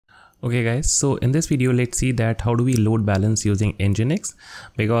Okay guys, so in this video let's see that how do we load balance using Nginx,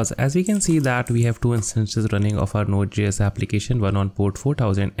 because as we can see that we have two instances running of our nodejs application, one on port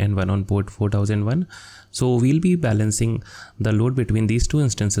 4000 and one on port 4001. So we'll be balancing the load between these two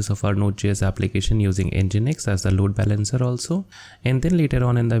instances of our nodejs application using Nginx as the load balancer also. And then later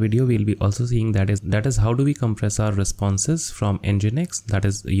on in the video we'll be also seeing that is how do we compress our responses from Nginx, that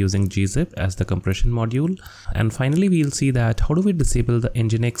is using Gzip as the compression module. And finally we'll see that how do we disable the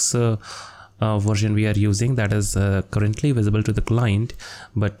Nginx version we are using that is currently visible to the client,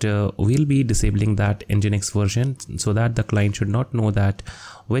 but we'll be disabling that Nginx version so that the client should not know that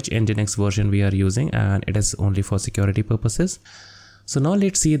which Nginx version we are using, and it is only for security purposes. So now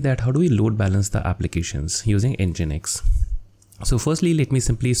let's see that how do we load balance the applications using Nginx. So firstly, let me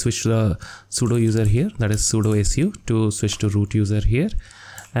simply switch the sudo user here, that is sudo su, to switch to root user here.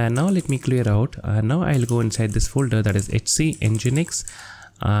 And now let me clear out, and now I'll go inside this folder, that is hc nginx,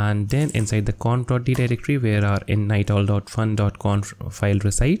 and then inside the conf.d directory where our untitled.fun.conf file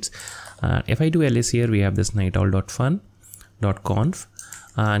resides. If I do ls here, we have this untitled.fun.conf,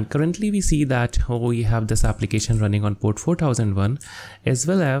 and currently we see that we have this application running on port 4001, as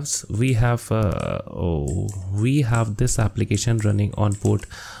well as we have this application running on port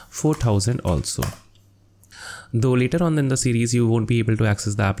 4000 also. Though later on in the series you won't be able to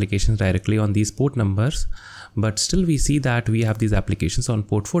access the applications directly on these port numbers, but still we see that we have these applications on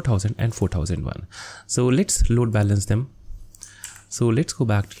port 4000 and 4001. So let's load balance them. So let's go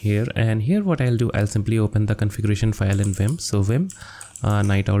back here, and here what I'll do, I'll simply open the configuration file in vim. So vim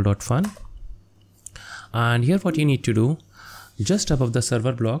untitled.fun, and here what you need to do, just above the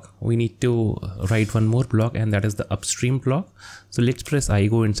server block we need to write one more block, and that is the upstream block. So let's press I,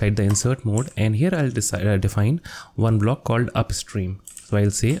 go inside the insert mode, and here I'll define one block called upstream. So I'll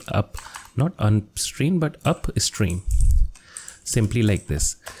say up, not upstream but upstream, simply like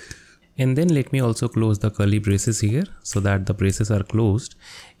this. And then let me also close the curly braces here so that the braces are closed.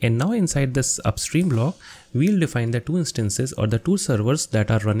 And now inside this upstream block we'll define the two instances or the two servers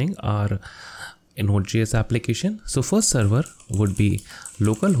that are running our nodejs application. So first server would be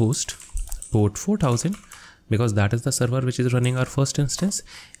localhost port 4000, because that is the server which is running our first instance.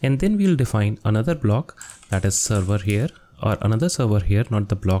 And then we'll define another block, that is server here, or another server here, not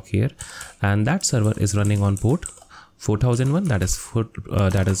the block here, and that server is running on port 4001, that is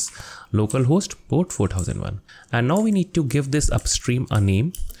localhost port 4001. And now we need to give this upstream a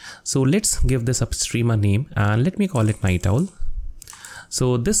name. So let's give this upstream a name, and let me call it night owl.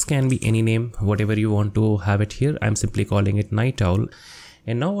 So this can be any name, whatever you want to have it here. I'm simply calling it night owl.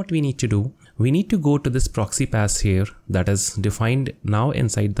 And now what we need to do, we need to go to this proxy pass here that is defined now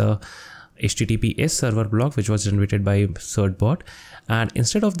inside the HTTPS server block which was generated by certbot. And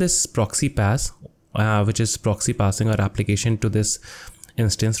instead of this proxy pass, which is proxy passing our application to this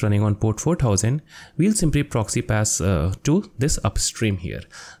instance running on port 4000, we'll simply proxy pass to this upstream here.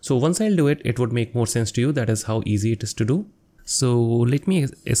 So once I'll do it, it would make more sense to you. That is how easy it is to do. So let me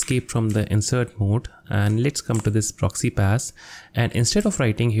escape from the insert mode, and let's come to this proxy pass. And instead of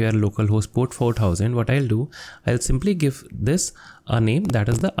writing here localhost port 4000, what I'll do, I'll simply give this a name, that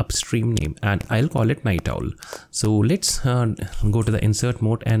is the upstream name, and I'll call it night owl. So let's go to the insert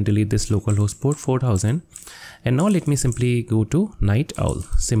mode and delete this localhost port 4000. And now let me simply go to night owl,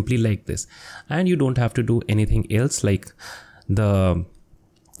 simply like this. And you don't have to do anything else like the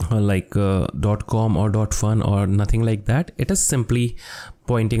 .com or .fun or nothing like that. It is simply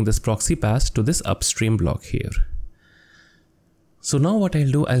pointing this proxy pass to this upstream block here. So now what I'll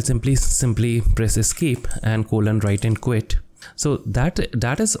do, I'll simply press escape and write and quit. So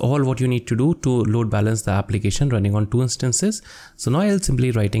that is all what you need to do to load balance the application running on two instances. So now I'll simply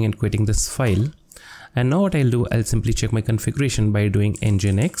writing and quitting this file. And now what I'll do, I'll simply check my configuration by doing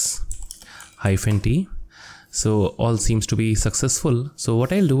nginx -t. So all seems to be successful. So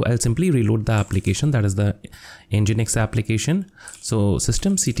what I'll do, I'll simply reload the application, that is the Nginx application. So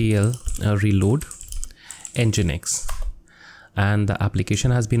systemctl reload Nginx, and the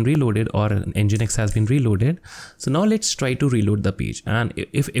application has been reloaded, or Nginx has been reloaded. So now let's try to reload the page, and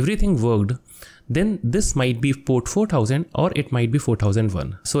if everything worked, then this might be port 4000 or it might be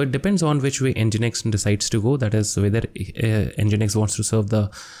 4001. So it depends on which way Nginx decides to go, that is whether Nginx wants to serve the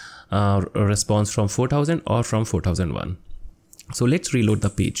response from 4000 or from 4001. So let's reload the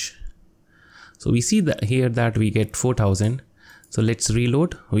page. So we see that here that we get 4000. So let's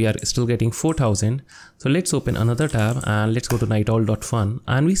reload, we are still getting 4000. So let's open another tab and let's go to nightowl.fun,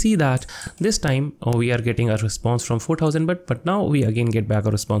 and we see that this time we are getting a response from 4000, but now we again get back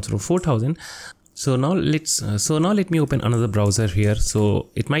a response from 4000. So now let me open another browser here. So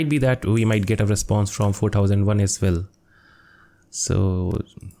it might be that we might get a response from 4001 as well. So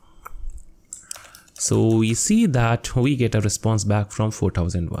So we see that we get a response back from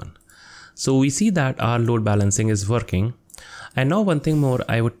 4001. So we see that our load balancing is working. And now one thing more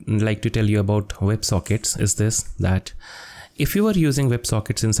I would like to tell you about WebSockets is this, that if you are using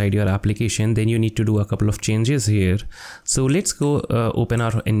WebSockets inside your application, then you need to do a couple of changes here. So let's go open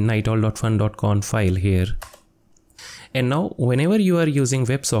our untitled.fun.conf file here. And now whenever you are using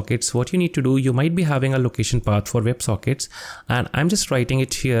WebSockets, what you need to do, you might be having a location path for WebSockets, and I'm just writing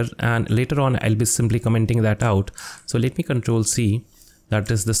it here, and later on I'll be simply commenting that out. So let me Control C,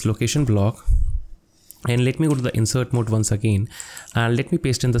 that is this location block. And let me go to the insert mode once again, and let me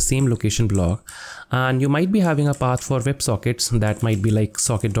paste in the same location block. And you might be having a path for WebSockets that might be like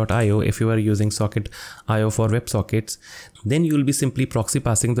socket.io. If you are using socket.io for WebSockets, then you will be simply proxy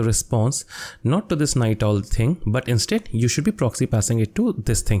passing the response not to this nightOwl thing, but instead you should be proxy passing it to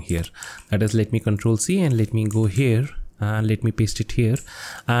this thing here. That is, let me Control C and let me go here and let me paste it here.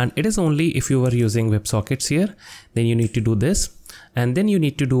 And it is only if you are using WebSockets here, then you need to do this. And then you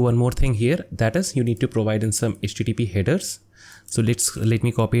need to do one more thing here, that is you need to provide in some HTTP headers. So let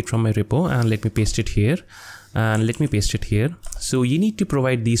me copy it from my repo and let me paste it here, and let me paste it here. So you need to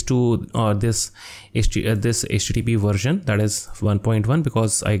provide these two, this HTTP version, that is 1.1,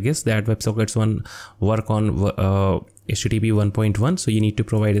 because I guess that WebSockets one work on HTTP 1.1. So you need to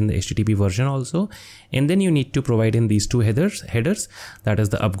provide in the HTTP version also, and then you need to provide in these two headers, that is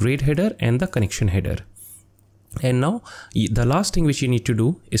the upgrade header and the connection header. And now the last thing which you need to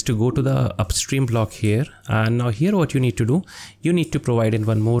do is to go to the upstream block here, and now here what you need to do, you need to provide in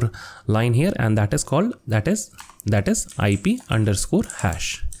one more line here, and that is called that is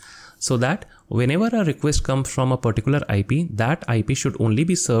IP_hash, so that whenever a request comes from a particular IP, that IP should only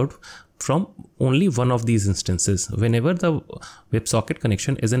be served from only one of these instances whenever the WebSocket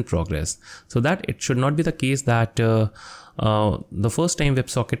connection is in progress, so that it should not be the case that the first time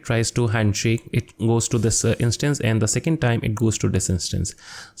WebSocket tries to handshake, it goes to this instance, and the second time it goes to this instance.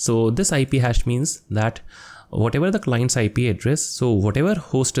 So this IP hash means that whatever the client's IP address, so whatever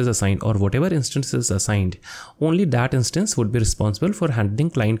host is assigned or whatever instance is assigned, only that instance would be responsible for handling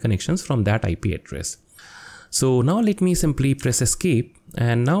client connections from that IP address. So now let me simply press escape,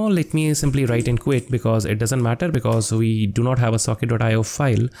 and now let me simply write and quit, because it doesn't matter, because we do not have a socket.io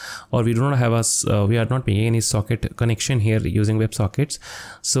file, or we do not have we are not making any socket connection here using WebSockets,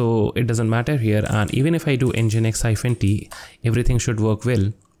 so it doesn't matter here. And even if I do nginx-t, everything should work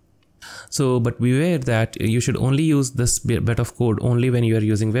well. So but beware that you should only use this bit of code only when you are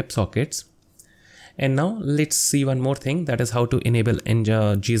using WebSockets. And now let's see one more thing, that is how to enable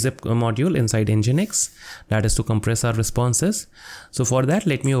Gzip module inside Nginx, that is to compress our responses. So for that,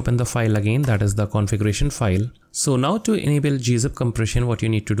 let me open the file again, that is the configuration file. So now to enable Gzip compression, what you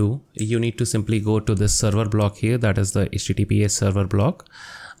need to do, you need to simply go to this server block here, that is the HTTPS server block.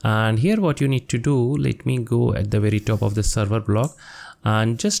 And here what you need to do, let me go at the very top of the server block,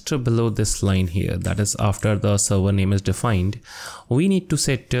 and just below this line here, that is after the server name is defined, we need to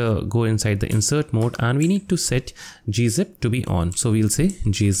set go inside the insert mode, and we need to set Gzip to be on. So we'll say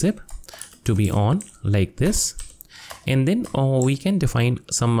Gzip to be on like this, and then we can define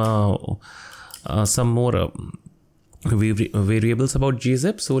some more variables about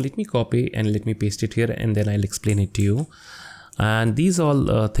Gzip. So let me copy and let me paste it here, and then I'll explain it to you. And these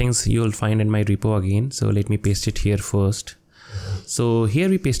all things you will find in my repo again. So let me paste it here first. So here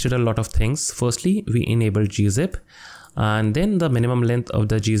we pasted a lot of things. Firstly, we enabled Gzip, and then the minimum length of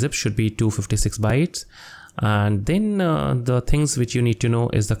the Gzip should be 256 bytes. And then the things which you need to know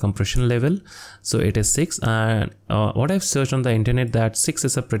is the compression level. So it is 6, and what I've searched on the internet, that 6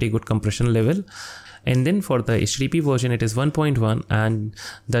 is a pretty good compression level. And then for the HTTP version, it is 1.1, and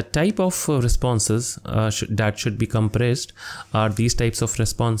the type of responses that should be compressed are these types of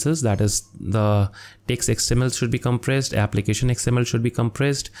responses, that is the text XML should be compressed, application XML should be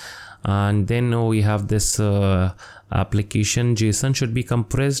compressed, and then we have this application JSON should be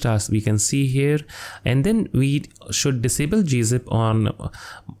compressed, as we can see here. And then we should disable Gzip on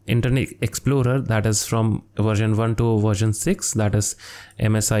Internet Explorer, that is from version 1 to version 6, that is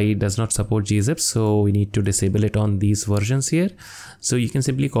MSI does not support Gzip, so we need to disable it on these versions here. So you can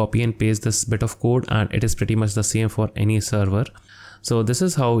simply copy and paste this bit of code, and it is pretty much the same for any server. So this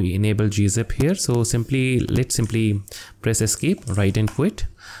is how we enable Gzip here. So let's simply press escape, write and quit.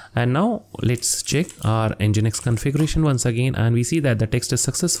 And now let's check our Nginx configuration once again, and we see that the text is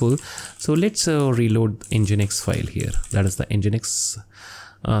successful. So let's reload Nginx file here, that is the Nginx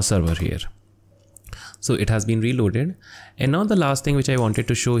server here. So it has been reloaded. And now the last thing which I wanted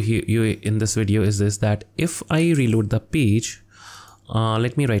to show you in this video is this, that if I reload the page,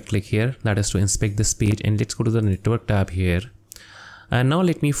 let me right click here, that is to inspect this page, and let's go to the network tab here. And now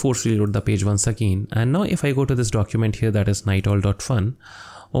let me force reload the page once again. And now if I go to this document here, that is nightall.fun,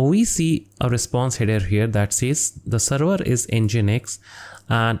 we see a response header here that says the server is Nginx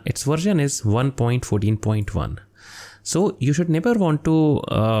and its version is 1.14.1. So you should never want to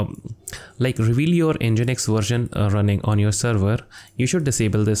like reveal your Nginx version running on your server. You should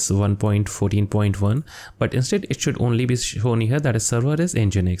disable this 1.14.1, but instead it should only be shown here that a server is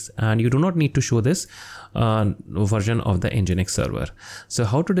Nginx, and you do not need to show this version of the Nginx server. So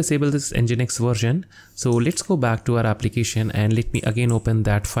how to disable this Nginx version? So let's go back to our application and let me again open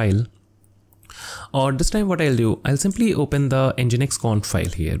that file. Or this time what I'll do, I'll simply open the Nginx conf file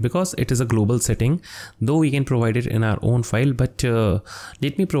here because it is a global setting, though we can provide it in our own file, but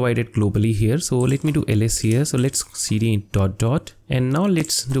let me provide it globally here. So let me do ls here. So let's cd ... and now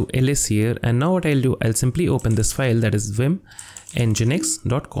let's do ls here. And now what I'll do, I'll simply open this file, that is vim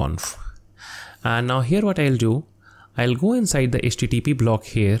nginx.conf. And now here what I'll do, I'll go inside the HTTP block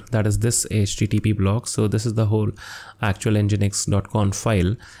here, that is this HTTP block. So this is the whole actual nginx.conf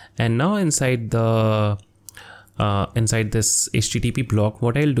file. And now inside the inside this HTTP block,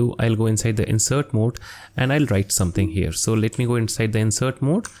 what I'll do, I'll go inside the insert mode and I'll write something here. So let me go inside the insert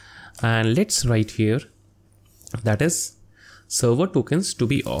mode and let's write here, that is server tokens to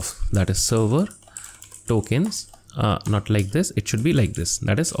be off. That is server tokens, not like this, it should be like this,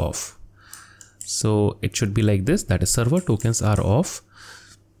 that is off. So it should be like this, that is server tokens are off.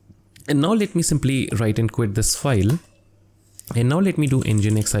 And now let me simply write and quit this file. And now let me do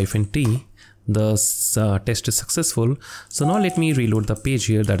nginx-t. The test is successful. So now let me reload the page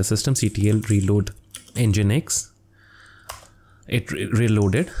here, that is systemctl reload nginx. It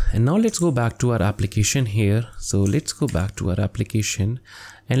reloaded. And now let's go back to our application here. So let's go back to our application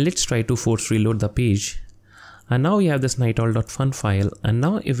and let's try to force reload the page. And now we have this nightall.fun file. And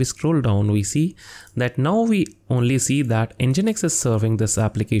now if we scroll down, we see that now we only see that Nginx is serving this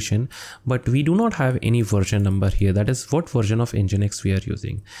application, but we do not have any version number here. That is what version of Nginx we are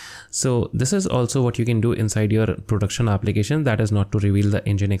using. So this is also what you can do inside your production application, that is not to reveal the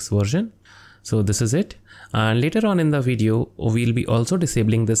Nginx version. So this is it. And later on in the video, we'll be also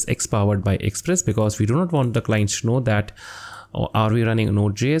disabling this X powered by Express because we do not want the clients to know that are we running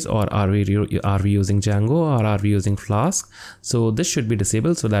nodejs or are we using Django or are we using Flask. So this should be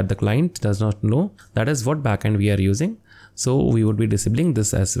disabled so that the client does not know that is what backend we are using. So we would be disabling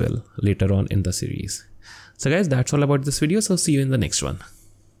this as well later on in the series. So guys, that's all about this video. So see you in the next one.